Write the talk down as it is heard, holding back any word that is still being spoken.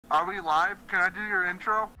Are we live? Can I do your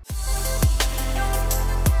intro?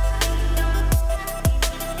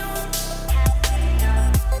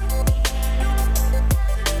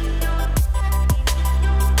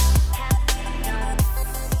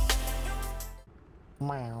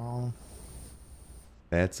 Wow.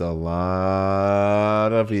 That's a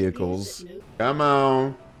lot of vehicles. Come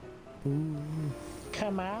on. Ooh,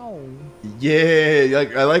 come on. Yeah,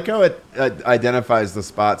 like I like how it identifies the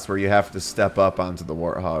spots where you have to step up onto the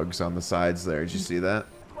warthogs on the sides there. Did you see that?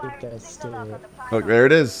 It does do it. Look, there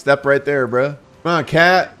it is. Step right there, bruh. Come on,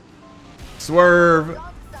 cat. Swerve.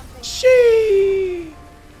 Shee.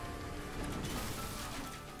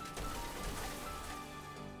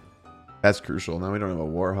 That's crucial. Now we don't have a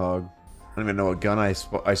warthog. I don't even know what gun I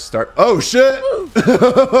start. Oh shit!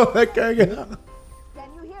 That guy got.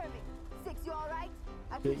 Can you hear me? Six, you all right?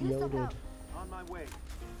 I Get could use some yoded. help. On my way.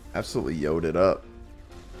 Absolutely yoded up.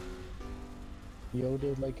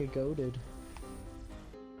 Yoded like a goated.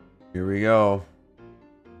 Here we go.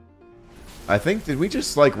 I think, did we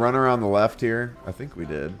just like run around the left here? I think we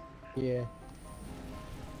did. Yeah.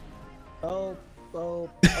 Oh, oh,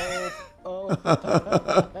 oh, oh.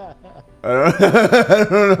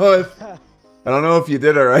 I don't know if you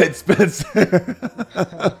did it right, Spencer.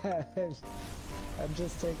 I'm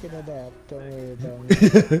just taking a nap. Don't worry about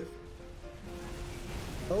it.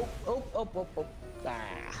 Oh, oh, oh, oh, oh.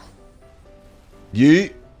 Ah.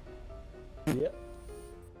 Yeet. Yep.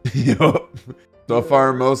 Yup. So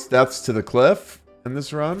far, most deaths to the cliff in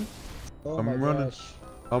this run. Oh I'm my running. gosh.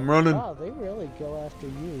 I'm running. Wow, they really go after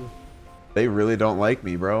you. They really don't like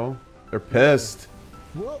me, bro. They're pissed.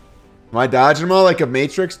 Whoop. Am I dodging them all like a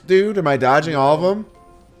Matrix dude? Am I dodging all of them?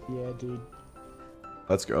 Yeah, dude.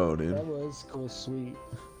 Let's go, That dude. was cool, sweet.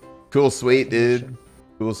 Cool, sweet, dude.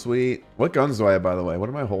 Cool, sweet. What guns do I have, by the way? What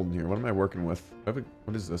am I holding here? What am I working with?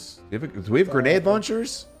 What is this? Do we have grenade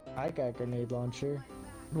launchers? I got grenade launcher.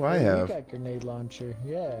 What do I You have? got grenade launcher.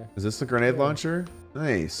 Yeah. Is this the grenade Yeah. launcher?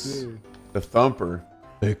 Nice. Yeah. The thumper.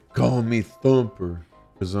 They call me Thumper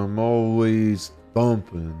because I'm always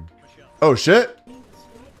thumping. Oh, shit.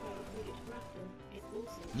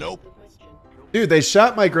 Nope. Dude, they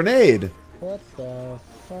shot my grenade. What the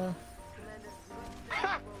fuck?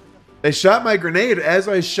 They shot my grenade as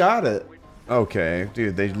I shot it. Okay,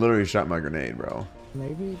 dude, they literally shot my grenade, bro.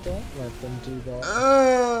 Maybe don't let them do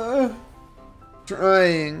that.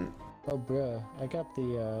 Trying. Oh, bruh. I got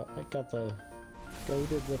the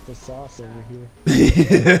goated with the sauce over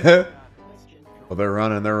here. Oh, they're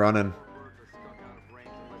running, they're running.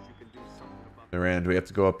 They ran. Do we have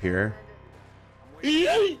to go up here?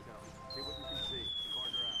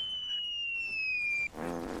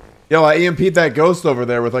 Yo, I EMP'd that ghost over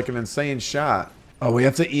there with like an insane shot. Oh, we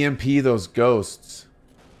have to EMP those ghosts.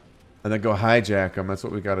 And then go hijack them. That's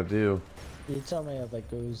what we gotta do. You tell me how that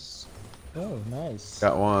goes. Oh, nice.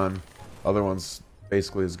 Got one. Other one's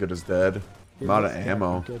basically as good as dead. I'm out of This can't be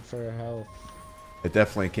ammo. Good for our health. It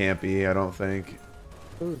definitely can't be, I don't think.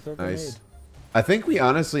 Ooh, throw Nice. I think we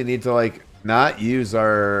honestly need to like not use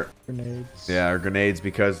our grenades. our grenades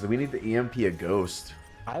because we need to EMP a ghost.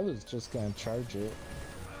 I was just gonna charge it.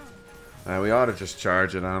 We ought to just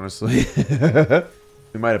charge it, honestly.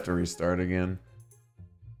 We might have to restart again.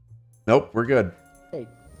 Nope, we're good. Hey,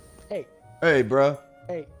 hey, Hey, bruh.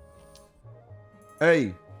 hey.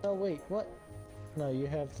 Hey. Oh wait, what? No, you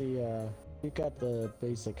have the you got the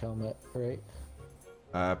basic helmet, right?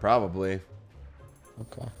 Probably.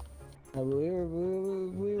 Okay. We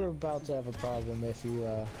were about to have a problem if you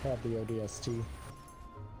had the ODST.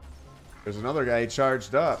 There's another guy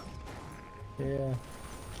charged up. Yeah.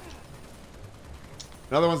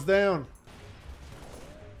 Another one's down.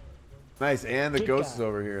 Nice, and the Good ghost is guy.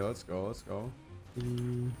 over here. Let's go, let's go.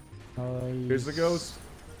 Nice. Here's the ghost.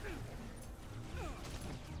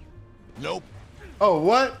 Nope. Oh,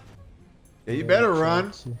 what? Yeah, you better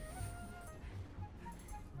run.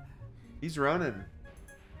 He's running.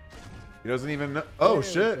 He doesn't even know. Oh, There we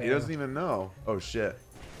shit. He go. doesn't even know. Oh, shit.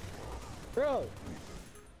 Bro.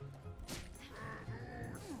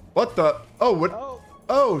 What the? Oh, what? Oh,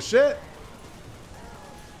 Oh, shit.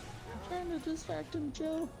 I'm trying to distract him,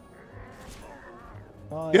 Joe.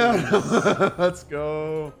 Oh, Yeah. Let's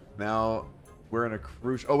go. Now, we're in a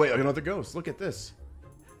crucial... Oh, wait. Another ghost. Look at this.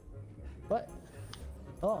 What?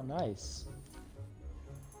 Oh, nice.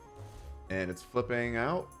 And it's flipping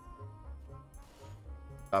out.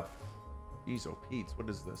 Up. Jeez, oh, Pete. What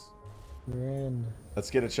is this? We're in. Let's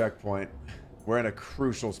get a checkpoint. We're in a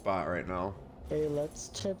crucial spot right now. Hey, let's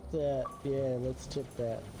tip that. Yeah, let's tip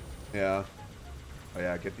that. Yeah. Oh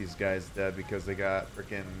yeah, get these guys dead because they got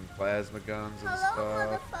freaking plasma guns and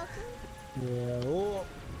Hello, stuff. motherfucker. Yeah. Oh.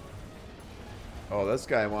 Oh, this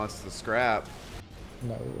guy wants to scrap.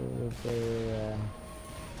 No, they're,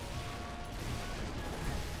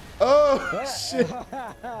 Oh, shit.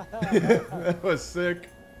 That was sick.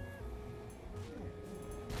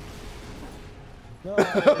 no,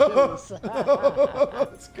 Let's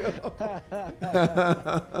go.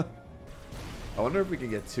 I wonder if we can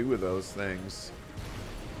get 2 of those things.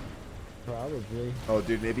 Probably. Oh,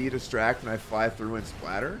 dude, maybe you distract and I fly through and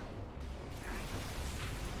splatter?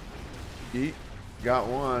 Yeet. Got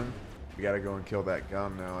one. We gotta go and kill that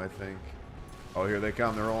gun now, I think. Oh, here they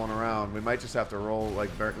come. They're rolling around. We might just have to roll, like,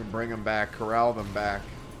 bring them back, corral them back.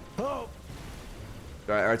 Oh!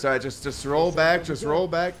 All right, sorry. Just roll back. Just roll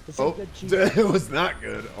back. Oh, it was not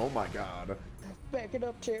good. Oh, my God. Back it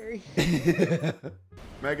up, Terry.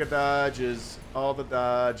 Mega dodges. All the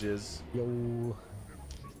dodges. Yo.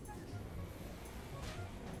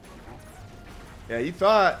 Yeah, you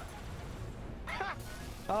thought.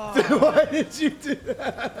 Oh, Why did you do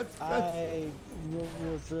that? I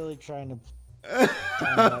was really trying to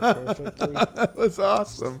time that perfectly. That was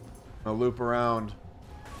awesome. I'll loop around.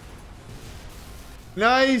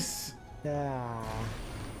 Nice. Yeah.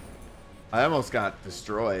 I almost got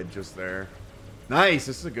destroyed just there. Nice.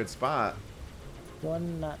 This is a good spot.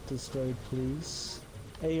 One not destroyed, please.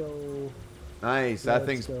 Ayo. Nice. That Let's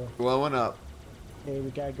thing's go. blowing up. Hey,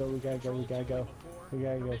 we gotta go. We gotta go. We gotta go. We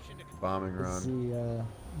gotta go. Bombing Let's run. see,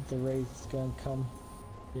 the Wraith's gonna come.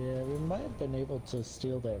 Yeah, we might have been able to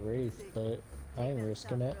steal that Wraith, but I ain't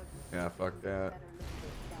risking it. Yeah, fuck that.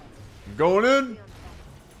 I'm going in.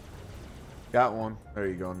 Got one. There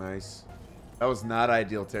you go. Nice. That was not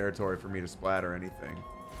ideal territory for me to splatter anything.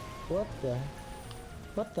 What the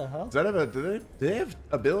hell? Does that have a? Do they have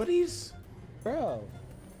abilities? Bro.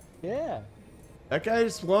 Yeah. That guy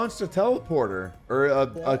just launched a teleporter or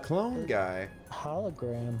a clone guy.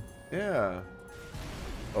 Hologram. Yeah.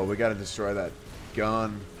 Oh, we gotta destroy that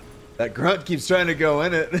gun. That grunt keeps trying to go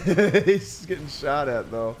in it. He's getting shot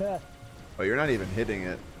at though. Oh, you're not even hitting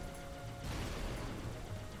it.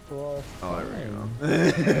 Well, Oh, there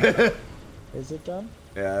we go. is it done?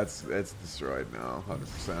 Yeah, it's destroyed now,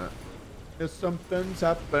 100%. If something's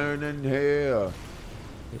happening here,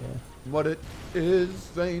 Yeah. what it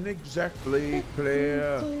is ain't exactly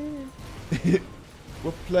clear.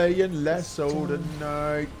 We're playing LASO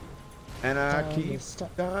tonight, and I keep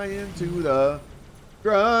dying to the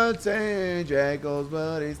grunts and jackals,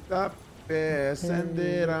 but he stopped there. Send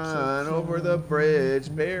it on over the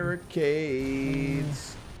bridge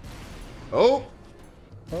barricades. Oh!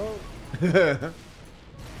 Oh,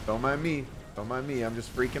 Don't mind me. Don't mind me. I'm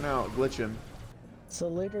just freaking out, glitching. so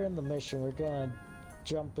later in the mission, we're gonna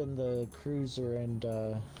jump in the cruiser and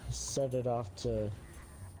set it off to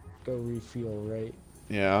go refuel, right?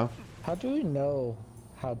 Yeah. How do we know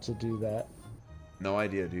how to do that? No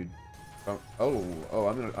idea, dude.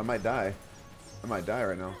 Oh, I might die. I might die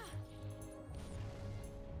right now.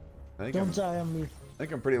 I Don't die on me.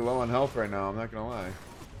 think I'm pretty low on health right now, I'm not gonna lie.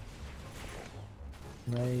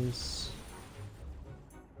 Nice.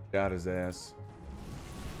 Got his ass.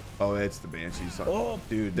 Oh, it's the Banshee. Oh,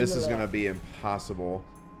 dude, this look at is gonna that. be impossible.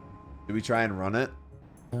 Did we try and run it?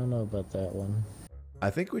 I don't know about that one. I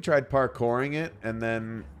think we tried parkouring it and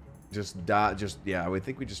then yeah, we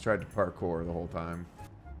think we just tried to parkour the whole time.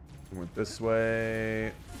 We went this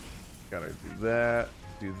way. Gotta do that.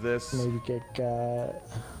 Do this. Maybe get got.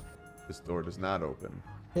 This door does not open.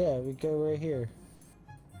 Yeah, we go right here.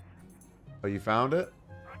 Oh, you found it?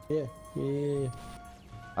 Yeah, yeah.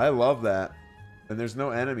 I love that. And there's no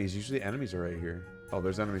enemies. Usually enemies are right here. Oh,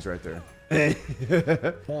 there's enemies right there.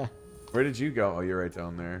 Yeah. Where did you go? Oh, you're right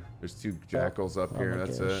down there. There's 2 jackals up here. my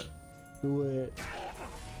That's gosh. it. Do it.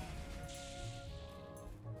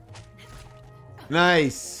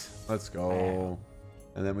 Nice. Let's go.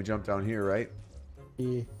 And then we jump down here, right?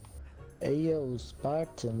 Yeah. Ayo,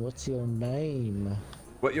 Spartan, what's your name?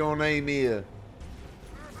 What your name is?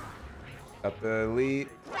 Got the elite.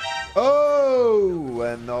 Oh!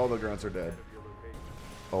 And all the grunts are dead.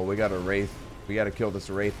 Oh, we got a wraith. We got to kill this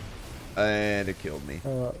wraith. And it killed me.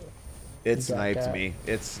 It got sniped that. me.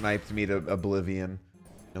 It sniped me to oblivion.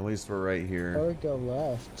 At least we're right here. Or go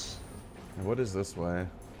left. What is this way?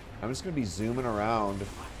 I'm just going to be zooming around.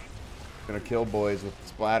 Gonna kill boys with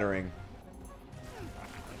splattering.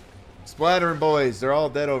 Splattering boys. They're all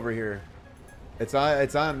dead over here. It's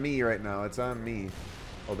on me right now. It's on me.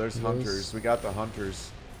 Oh, there's Yes. hunters. We got the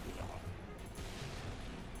hunters.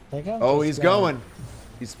 I think I'm Oh, just he's gonna- going.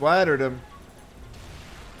 He splattered him.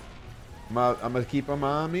 I'm gonna keep him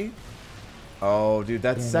on me. Oh, dude,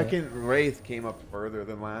 that Damn it. second wraith came up further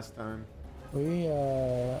than last time.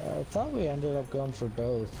 I thought we ended up going for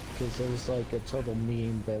both because it was like a total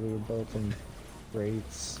meme that we were both in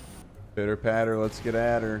Wraiths. Pitter patter, let's get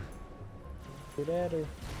at her. Get at her.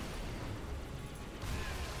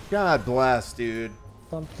 God bless, dude.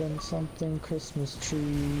 Something, something, Christmas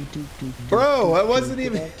tree. Bro, that wasn't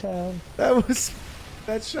even. Town.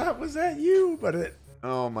 That shot was at you, but it.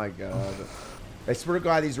 Oh my god. I swear to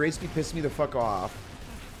God, these wraiths be pissing me the fuck off.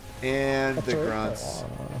 And the grunts.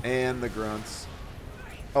 And the grunts.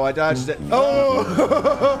 Oh, I dodged it. Oh!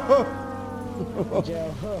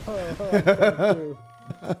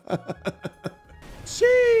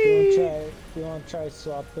 You want to try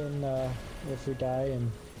swapping if we die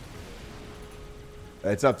and.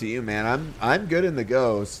 It's up to you, man. I'm good in the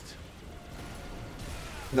ghost.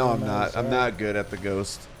 No, I'm not. I'm not good at the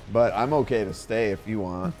ghost, but I'm okay to stay if you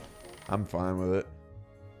want. I'm fine with it.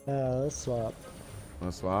 Let's swap.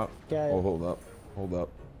 Let's swap. Oh, hold up. Hold up.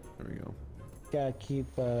 There we go. Gotta keep.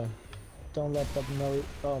 Don't let them know.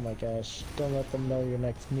 Oh my gosh! Don't let them know your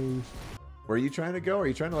next move. Where are you trying to go? Are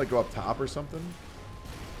you trying to like go up top or something?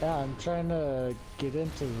 Yeah, I'm trying to get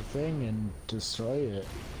into the thing and destroy it.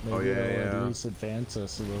 Maybe it'll at least advance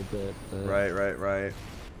us a little bit. But Right.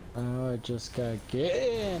 Oh, I just gotta get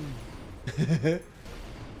in.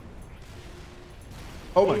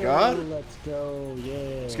 Oh my god! Let's go!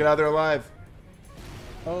 Yeah. Let's get out there alive.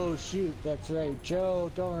 Oh shoot! That's right,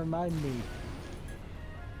 Joe. Don't remind me.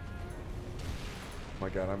 Oh my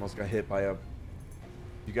god! I almost got hit by a.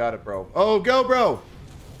 You got it, bro. Oh, go, bro!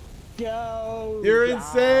 Go! You're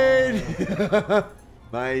insane!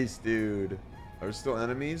 Nice, dude. Are there still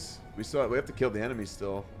enemies? We have to kill the enemies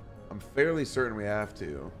still. I'm fairly certain we have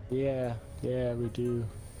to. Yeah, we do.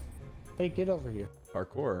 Hey, get over here.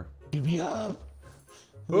 Parkour. Give me up!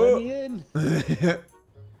 Let me in!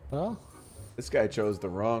 Well? This guy chose the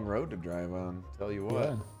wrong road to drive on. Tell you what.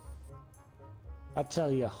 Yeah. I'll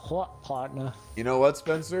tell you what, partner. You know what,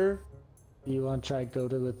 Spencer? You want to try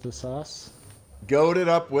goated with the sauce? Goated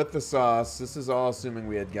up with the sauce. This is all assuming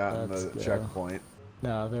we had gotten the checkpoint.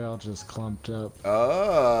 No, they're all just clumped up.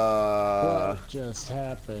 What just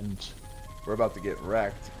happened? We're about to get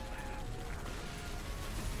wrecked.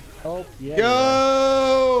 Oh, yeah.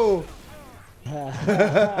 Go!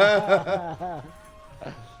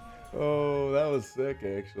 Oh, that was sick,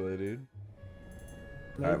 actually, dude.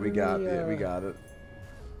 All right, we got it. We got it.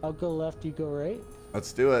 I'll go left, you go right.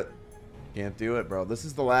 Let's do it. Can't do it, bro. This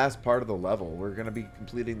is the last part of the level. We're going to be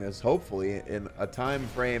completing this, hopefully, in a time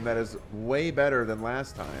frame that is way better than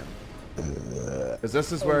last time. Because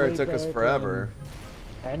this is where it took us forever.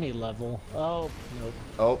 Any level. Oh, nope.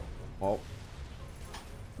 Oh, well.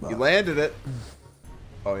 You landed it.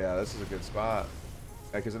 Oh, yeah, this is a good spot.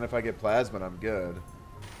 Because then if I get plasmid, I'm good.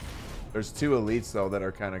 There's two elites, though, that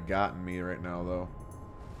are kind of gotten me right now, though.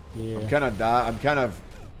 Yeah. I'm kind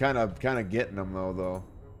of getting them, though.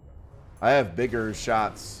 I have bigger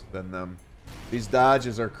shots than them. These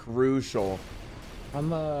dodges are crucial.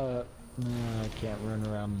 I can't run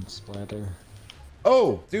around and splatter.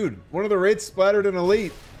 Oh, dude, one of the wraiths splattered an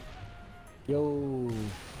elite. Yo.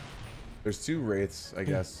 There's two wraiths, I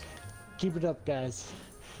guess. Keep it up, guys.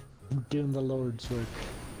 I'm doing the Lord's work.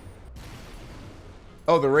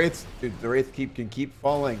 Oh, the wraiths, dude, the wraith can keep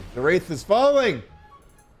falling. The wraith is falling.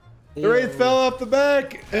 The wraith fell off the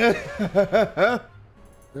back.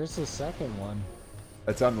 Where's the second one?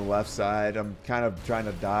 It's on the left side. I'm kind of trying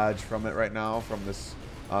to dodge from it right now, from this,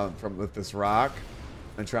 with this rock,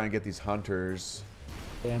 and try and get these hunters.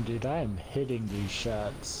 Damn, dude, I am hitting these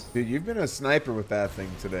shots. Dude, you've been a sniper with that thing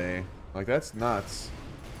today. Like, that's nuts.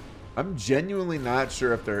 I'm genuinely not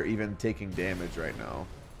sure if they're even taking damage right now.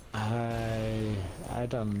 I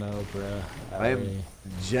don't know, bruh. I am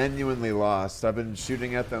genuinely lost. I've been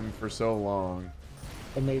shooting at them for so long.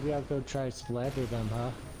 And maybe I'll go try splatter them,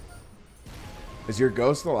 huh? Is your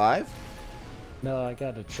ghost alive? No, I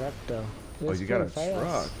got a truck though. Oh, you got a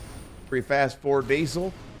truck. Pretty fast Ford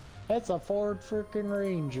diesel. That's a Ford freaking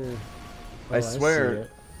Ranger. I swear,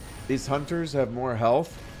 these hunters have more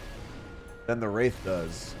health than the wraith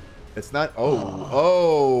does. It's not. Ooh.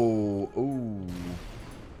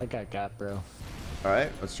 I got, bro. All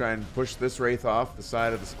right, let's try and push this wraith off the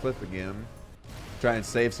side of this cliff again. Try and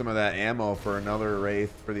save some of that ammo for another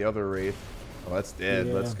wraith, for the other wraith. Oh, that's dead.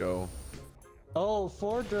 Yeah. Let's go. Oh,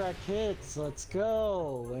 4 direct hits. Let's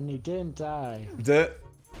go. And he didn't die. Dude,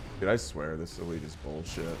 I swear this elite is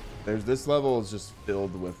bullshit. This level is just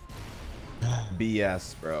filled with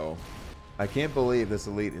BS, bro. I can't believe this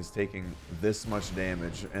elite is taking this much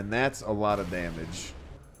damage, and that's a lot of damage.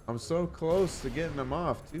 I'm so close to getting them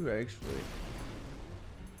off too, actually.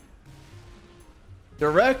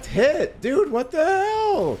 Direct hit, dude. What the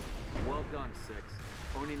hell? Well done, 6.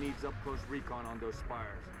 Only needs up close recon on those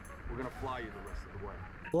spires. We're gonna fly you the rest of the way.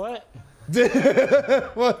 What?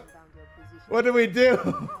 What? What did we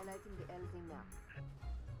do?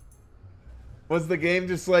 Was the game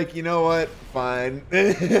just like, you know what? Fine.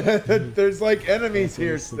 There's like enemies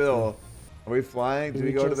here still. Are we flying? Do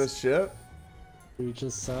we go to this ship? We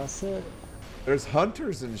just sauce it? There's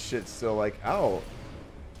hunters and shit still like out.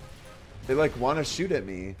 They like want to shoot at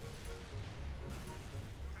me.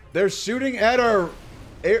 They're shooting at our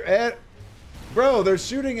bro, they're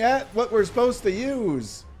shooting at what we're supposed to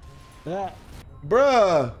use. Yeah.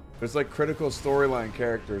 Bruh. There's like critical storyline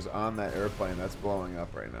characters on that airplane that's blowing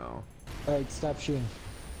up right now. Alright, stop shooting.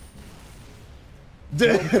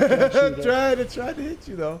 Tried to hit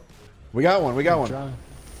you though. We got one. We got one.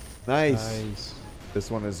 Nice.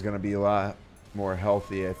 This one is gonna be a lot more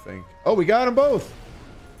healthy, I think. Oh, we got them both.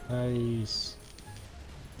 Nice.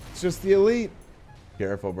 It's just the elite.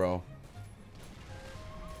 Careful, bro.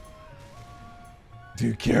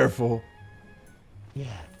 Dude, careful. Yeah.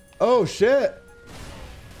 Oh shit.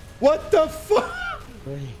 What the fuck?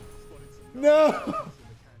 Wait. No.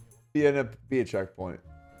 Be a checkpoint.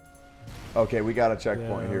 Okay, we got a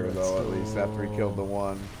checkpoint here though, at least after he killed the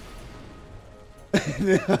one.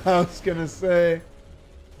 I was gonna say,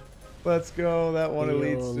 let's go. That one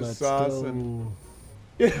elite's just saucing.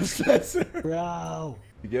 Get him, Spencer. Bro.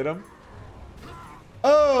 You get him?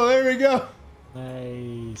 Oh, there we go.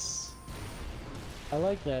 Nice. I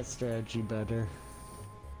like that strategy better.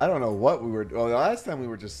 I don't know what we were. Well, the last time we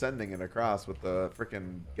were just sending it across with the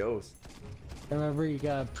freaking ghost. Remember, you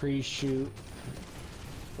gotta pre-shoot.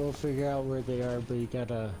 We'll figure out where they are, but you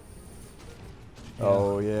gotta. Yeah.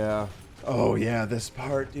 Oh yeah. Oh yeah, this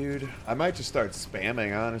part, dude. I might just start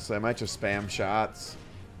spamming. Honestly, I might just spam shots.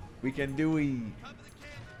 We can do it.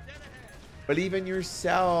 Believe in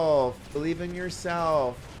yourself. Believe in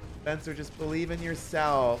yourself. Spencer, just believe in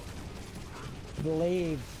yourself.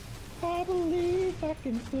 Believe. I believe I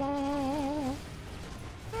can fly.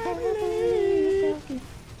 I believe I can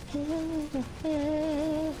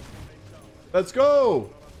fly. Let's go.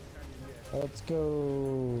 Let's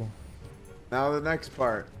go. Now the next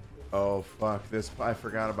part. Oh fuck, this I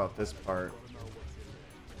forgot about this part.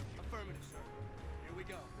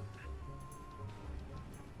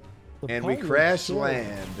 And we crash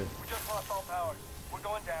land. We just lost all power. We're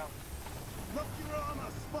going down. Lock your armor,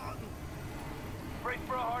 Spartan. Brace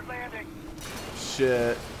for a hard landing.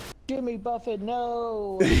 Shit. Jimmy Buffett,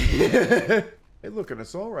 no. Hey, look, an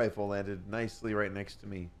assault rifle landed nicely right next to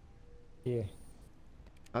me. Yeah.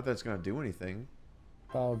 Not that it's gonna do anything.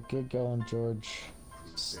 Oh, good going, George.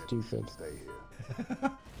 Stupid. Stay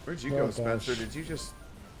here. Where'd you go, Spencer? Did you just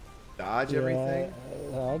dodge everything?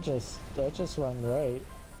 I just went right.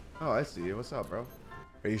 Oh, I see you. What's up, bro?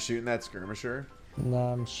 Are you shooting that skirmisher? No,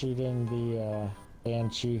 I'm shooting the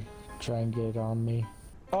Banshee. Try and get it on me.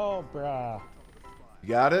 Oh, bruh. You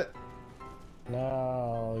got it?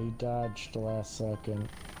 No, he dodged the last second.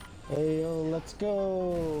 Hey, yo, let's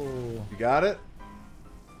go. You got it?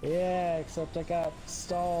 Yeah, except I got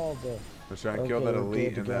stalled. Let's try and kill that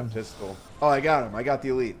elite in that pistol. Oh, I got him. I got the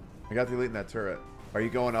elite. I got the elite in that turret. Are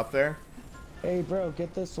you going up there? Hey, bro,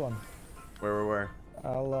 get this one. Where?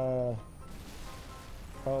 I'll,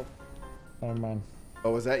 oh, never mind. Oh,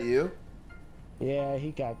 was that you? Yeah, he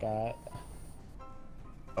got.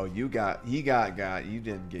 Oh, he got. You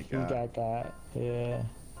didn't get got. He got, yeah.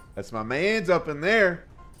 That's my man's up in there.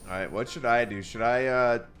 All right, what should I do? Should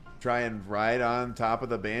I try and ride on top of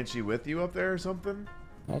the Banshee with you up there or something?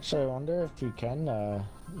 Actually, I wonder if you can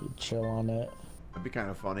chill on it. That'd be kind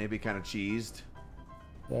of funny. It'd be kind of cheesed.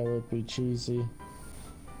 That would be cheesy.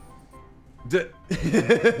 Huh.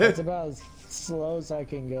 It's about as slow as I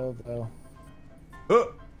can go, though. Okay,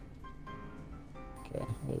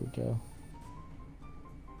 there we go.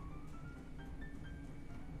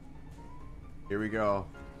 Here we go.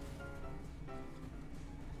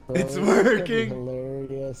 Bro, It's this is gonna be working.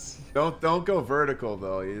 Hilarious. Don't go vertical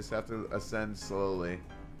though. You just have to ascend slowly.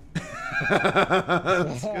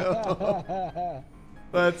 Let's go.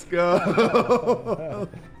 Let's go.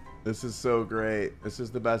 This is so great. This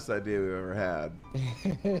is the best idea we've ever had.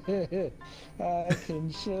 I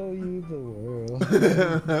can show you the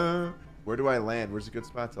world. Where do I land? Where's a good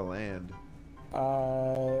spot to land?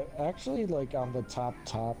 Actually, like on the top.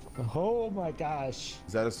 Oh my gosh.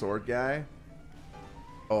 Is that a sword guy?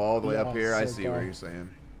 Oh, all the way up Yeah, here? I sword see guy. what you're saying.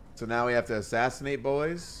 So now we have to assassinate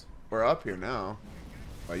boys? We're up here now.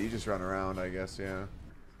 Oh, you just run around, I guess, yeah.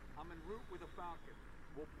 I'm en route with a Falcon.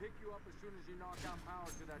 We'll pick you up as soon as you knock down power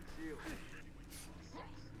to that shield.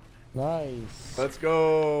 Nice. Let's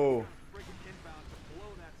go. Breaking inbound to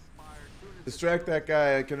blow that spire as soon as Distract that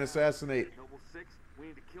guy. I can assassinate. Noble 6, we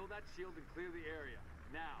need to kill that shield and clear the area.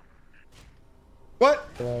 Now. What?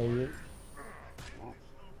 Bro,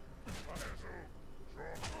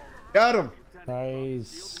 Got him.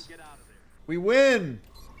 Nice. Get out of there. We win.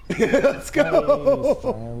 Let's go. Nice,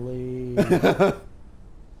 finally.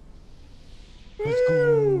 Let's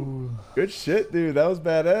go. Good shit, dude. That was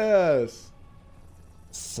badass.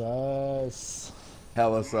 Sus.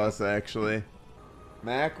 Hella sus, actually.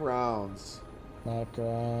 Mac rounds.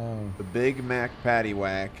 Background. The Big Mac Patty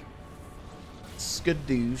Whack.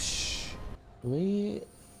 Skadoosh. We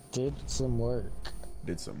did some work.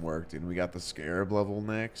 Did some work, dude. We got the Scarab level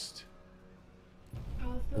next.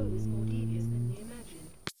 Our foe is more devious than we imagined.